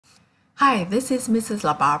Hi, this is Mrs.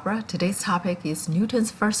 La Barbara. Today's topic is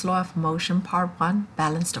Newton's first law of motion, part 1,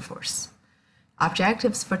 balanced force.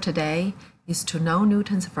 Objectives for today is to know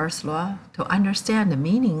Newton's first law, to understand the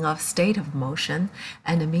meaning of state of motion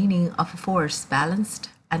and the meaning of force, balanced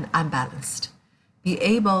and unbalanced. Be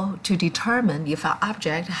able to determine if an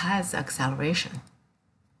object has acceleration.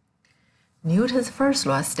 Newton's first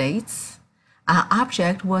law states, an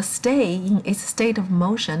object will stay in its state of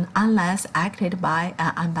motion unless acted by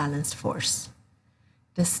an unbalanced force.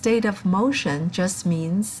 The state of motion just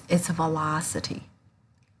means its velocity.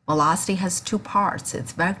 Velocity has two parts.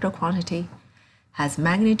 Its vector quantity has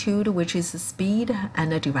magnitude, which is speed,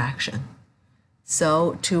 and a direction.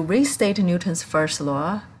 So to restate Newton's first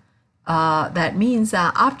law, that means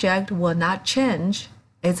an object will not change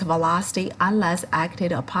its velocity unless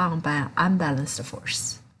acted upon by an unbalanced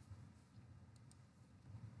force.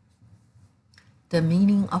 The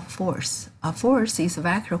meaning of force. A force is a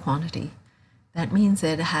vector quantity. That means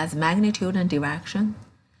it has magnitude and direction.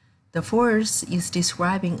 The force is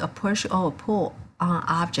describing a push or a pull on an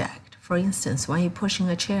object. For instance, when you're pushing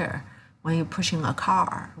a chair, when you're pushing a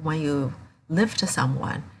car, when you lift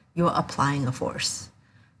someone, you're applying a force.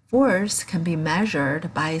 Force can be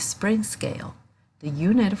measured by a spring scale. The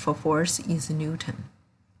unit for force is Newton.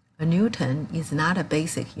 A Newton is not a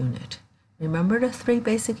basic unit. Remember the three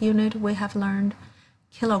basic units we have learned?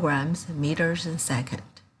 Kilograms, meters, and second.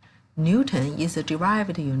 Newton is a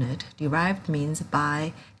derived unit. Derived means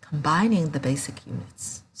by combining the basic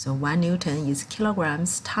units. So 1 Newton is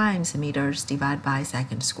kilograms times meters divided by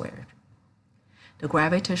second squared. The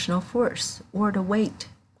gravitational force or the weight.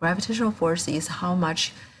 Gravitational force is how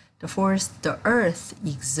much the force the earth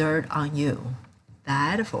exerts on you.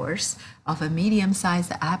 That force of a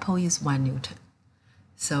medium-sized apple is 1 Newton.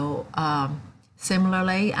 So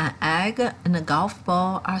similarly, an egg and a golf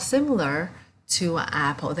ball are similar to an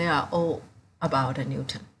apple. They are all about a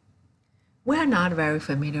Newton. We are not very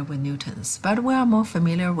familiar with newtons, but we are more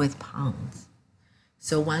familiar with pounds.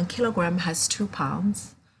 So 1 kilogram has 2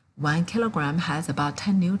 pounds. 1 kilogram has about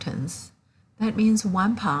 10 newtons. That means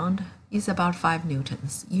 1 pound is about 5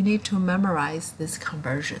 newtons. You need to memorize these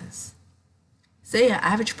conversions. Say an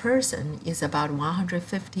average person is about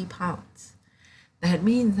 150 pounds. That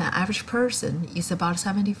means an average person is about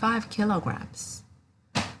 75 kilograms.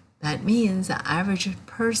 That means an average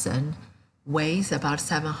person weighs about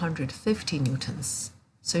 750 newtons.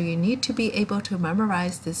 So you need to be able to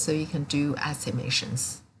memorize this so you can do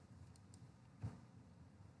estimations.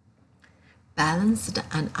 Balanced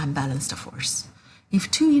and unbalanced force.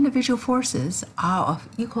 If two individual forces are of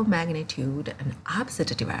equal magnitude and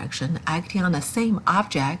opposite direction acting on the same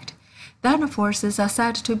object, then the forces are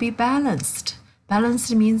said to be balanced.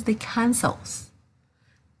 Balanced means they cancel.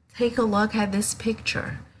 Take a look at this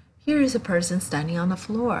picture. Here is a person standing on the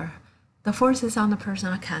floor. The forces on the person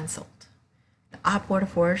are canceled. The upward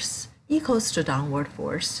force equals to downward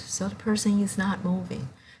force, so the person is not moving.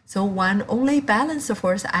 So when only balanced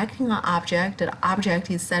force acting on object, the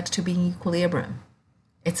object is said to be in equilibrium.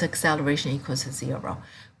 Its acceleration equals 0.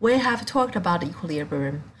 We have talked about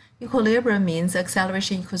equilibrium. Equilibrium means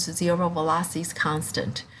acceleration equals 0, velocity is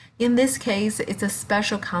constant. In this case, it's a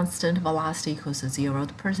special constant, velocity equals 0.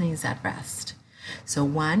 The person is at rest. So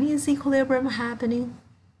when is equilibrium happening?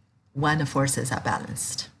 When the forces are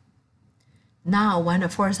balanced. Now, when the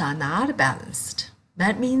forces are not balanced,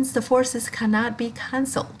 that means the forces cannot be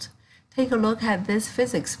cancelled. Take a look at this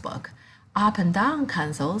physics book. Up and down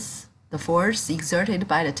cancels. The force exerted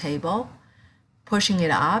by the table, pushing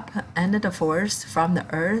it up, and the force from the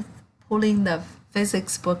earth pulling the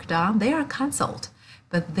physics book down, they are cancelled.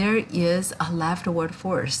 But there is a leftward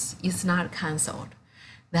force. It's not cancelled.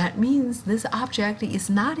 That means this object is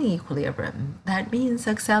not in equilibrium. That means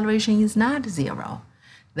acceleration is not 0.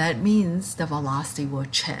 That means the velocity will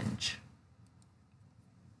change.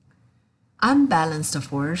 Unbalanced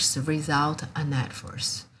force result a net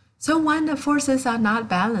force. So when the forces are not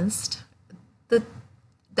balanced, the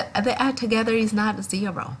add together is not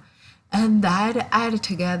 0. And that add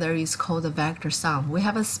together is called the vector sum. We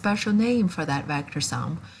have a special name for that vector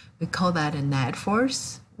sum. We call that a net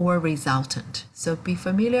force or resultant. So be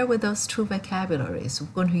familiar with those two vocabularies. We're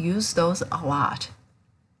going to use those a lot.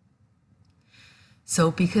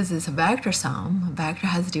 So because it's a vector sum, vector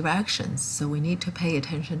has directions, so we need to pay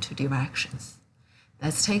attention to directions.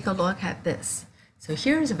 Let's take a look at this. So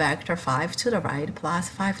here's vector 5 to the right plus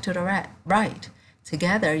 5 to the right.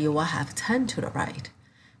 Together you will have 10 to the right.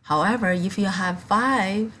 However, if you have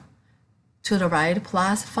 5 to the right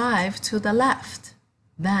plus 5 to the left,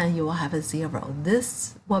 then you will have a 0.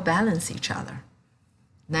 This will balance each other.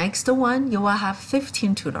 Next one, you will have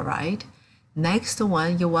 15 to the right Next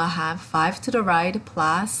one, you will have 5 to the right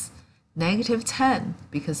plus negative 10,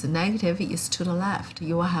 because the negative is to the left.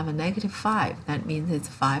 You will have a negative 5. That means it's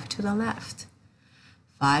 5 to the left.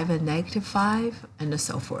 5 and negative 5, and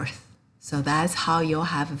so forth. So that's how you'll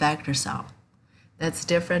have vector sum. That's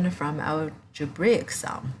different from algebraic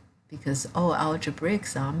sum, because algebraic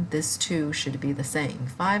sum, these two should be the same.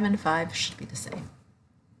 5 and 5 should be the same.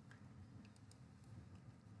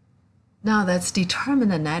 Now let's determine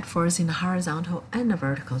the net force in the horizontal and the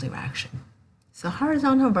vertical direction. So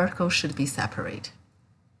horizontal and vertical should be separate.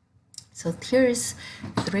 So here's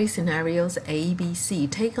 3 scenarios, A, B, C.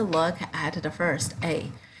 Take a look at the first,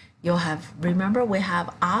 A. You'll have, remember we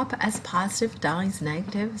have up as positive, down is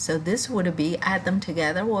negative. So this would be, add them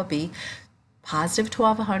together, will be positive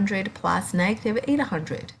 1200 plus negative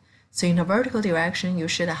 800. So in the vertical direction, you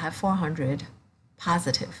should have 400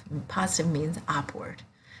 positive. Positive means upward.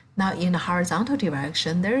 Now in the horizontal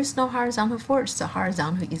direction, there is no horizontal force. So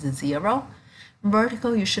horizontal is 0.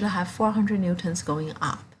 Vertical, you should have 400 newtons going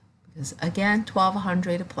up, because again,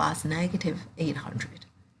 1200 plus negative 800.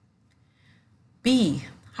 B,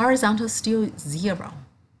 horizontal still 0,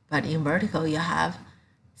 but in vertical, you have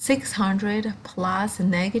 600 plus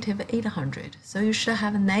negative 800. So you should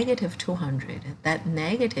have negative 200. That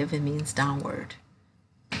negative means downward.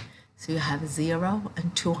 So you have 0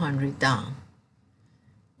 and 200 down.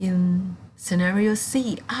 In scenario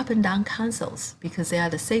C, up and down cancels because they are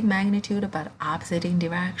the same magnitude but opposite in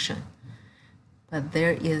direction. But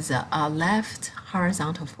there is a left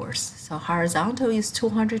horizontal force. So horizontal is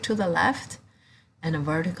 200 to the left, and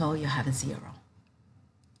vertical you have 0.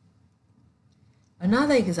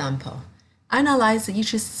 Another example, analyze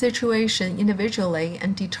each situation individually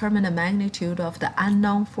and determine the magnitude of the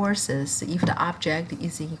unknown forces if the object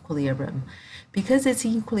is in equilibrium. Because it's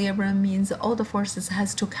in equilibrium means all the forces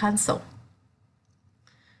has to cancel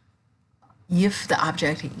if the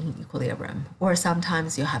object is in equilibrium, or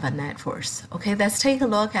sometimes you have a net force. Okay, let's take a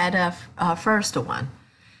look at the first one.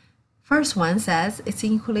 First one says it's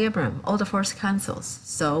in equilibrium, all the force cancels.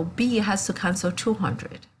 So B has to cancel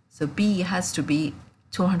 200. So B has to be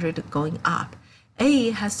 200 going up.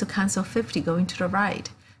 A has to cancel 50 going to the right.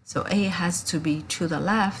 So A has to be to the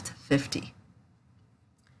left 50.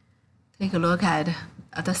 Take a look at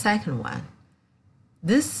the second one.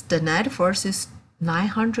 The net force is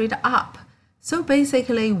 900 up. So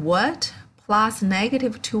basically what plus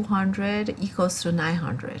negative 200 equals to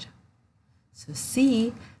 900? So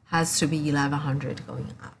C has to be 1100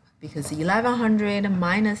 going up, because 1100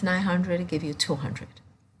 minus 900 give you 200.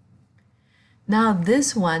 Now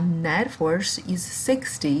this one, net force is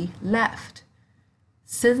 60 left.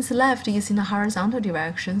 Since left is in the horizontal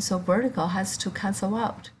direction, so vertical has to cancel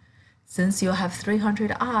out. Since you have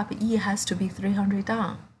 300 up, E has to be 300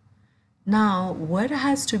 down. Now, what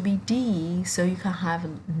has to be D so you can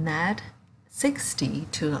have net 60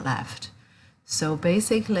 to the left? So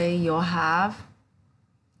basically, you'll have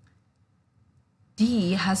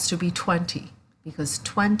D has to be 20, because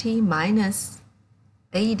 20 minus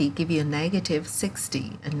 80 give you a negative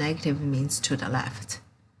 60, and negative means to the left.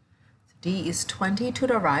 So D is 20 to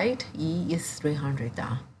the right, E is 300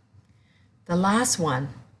 down. The last one,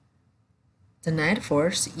 the net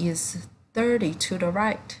force is 30 to the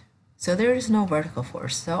right. So there is no vertical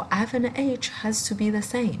force. So F and H has to be the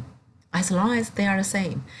same, as long as they are the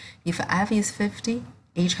same. If F is 50,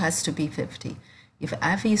 H has to be 50. If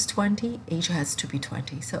F is 20, H has to be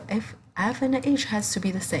 20. So if F and H has to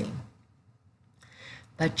be the same.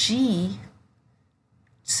 But G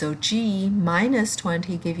minus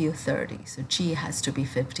 20 give you 30. So G has to be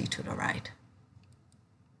 50 to the right.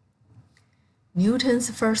 Newton's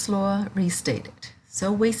first law restated. So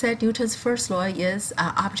we said Newton's first law is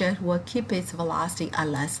an object will keep its velocity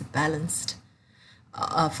unless balanced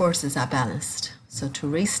forces are balanced. So to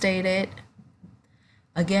restate it,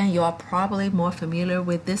 again, you are probably more familiar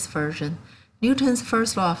with this version. Newton's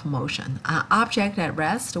first law of motion. An object at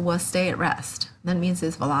rest will stay at rest. That means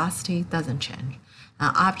its velocity doesn't change.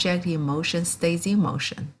 An object in motion stays in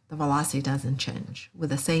motion. The velocity doesn't change with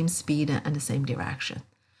the same speed and the same direction.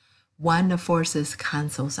 When the forces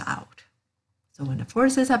cancels out. So when the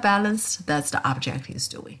forces are balanced, that's the object is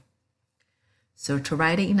doing. So to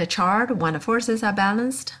write it in the chart, when the forces are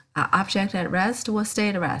balanced, an object at rest will stay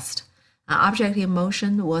at rest. An object in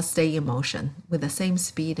motion will stay in motion with the same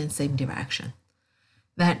speed and same direction.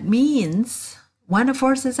 That means when the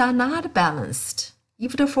forces are not balanced,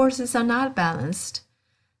 if the forces are not balanced,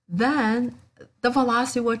 then the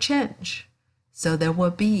velocity will change. So there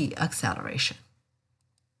will be acceleration.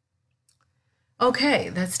 Okay,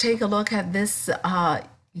 let's take a look at this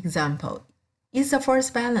example. Is the force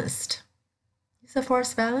balanced? Is the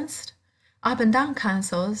force balanced? Up and down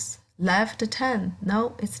cancels. Left 10.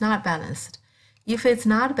 No, it's not balanced. If it's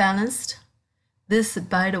not balanced, this,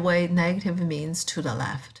 by the way, negative means to the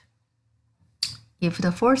left. If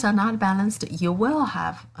the forces are not balanced, you will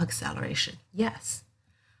have acceleration. Yes.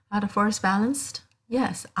 Are the forces balanced?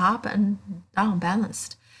 Yes, up and down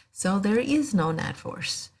balanced. So there is no net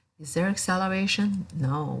force. Is there acceleration?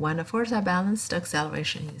 No. When the forces are balanced,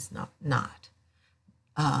 acceleration is not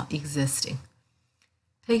existing.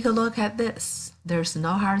 Take a look at this. There's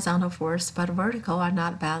no horizontal force, but vertical are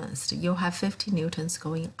not balanced. You'll have 50 newtons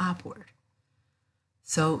going upward.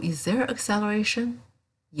 So is there acceleration?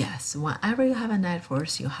 Yes. Whenever you have a net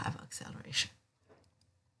force, you have acceleration.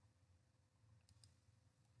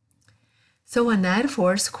 So a net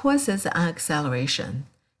force causes an acceleration.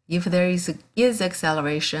 If there is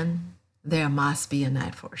acceleration, there must be a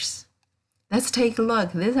net force. Let's take a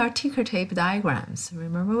look. These are ticker tape diagrams.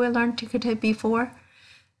 Remember we learned ticker tape before?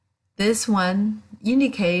 This one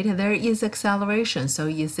indicates there is acceleration. So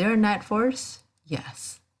is there a net force?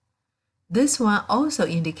 Yes. This one also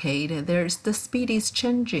indicates the speed is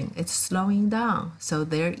changing. It's slowing down. So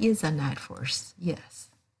there is a net force. Yes,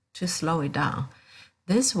 to slow it down.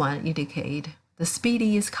 This one indicates the speed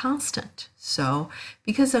is constant. So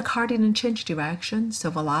because the car didn't change direction, so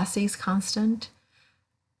velocity is constant,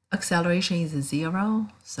 acceleration is 0,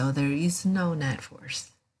 so there is no net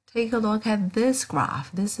force. Take a look at this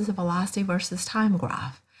graph. This is a velocity versus time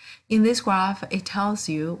graph. In this graph, it tells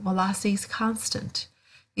you velocity is constant.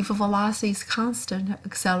 If velocity is constant,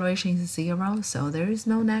 acceleration is 0, so there is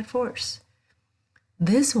no net force.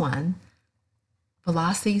 This one,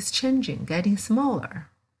 velocity is changing, getting smaller,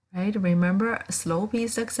 right? Remember, slope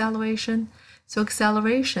is acceleration. So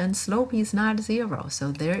acceleration, slope is not 0,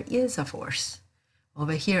 so there is a force.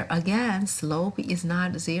 Over here, again, slope is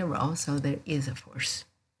not 0, so there is a force.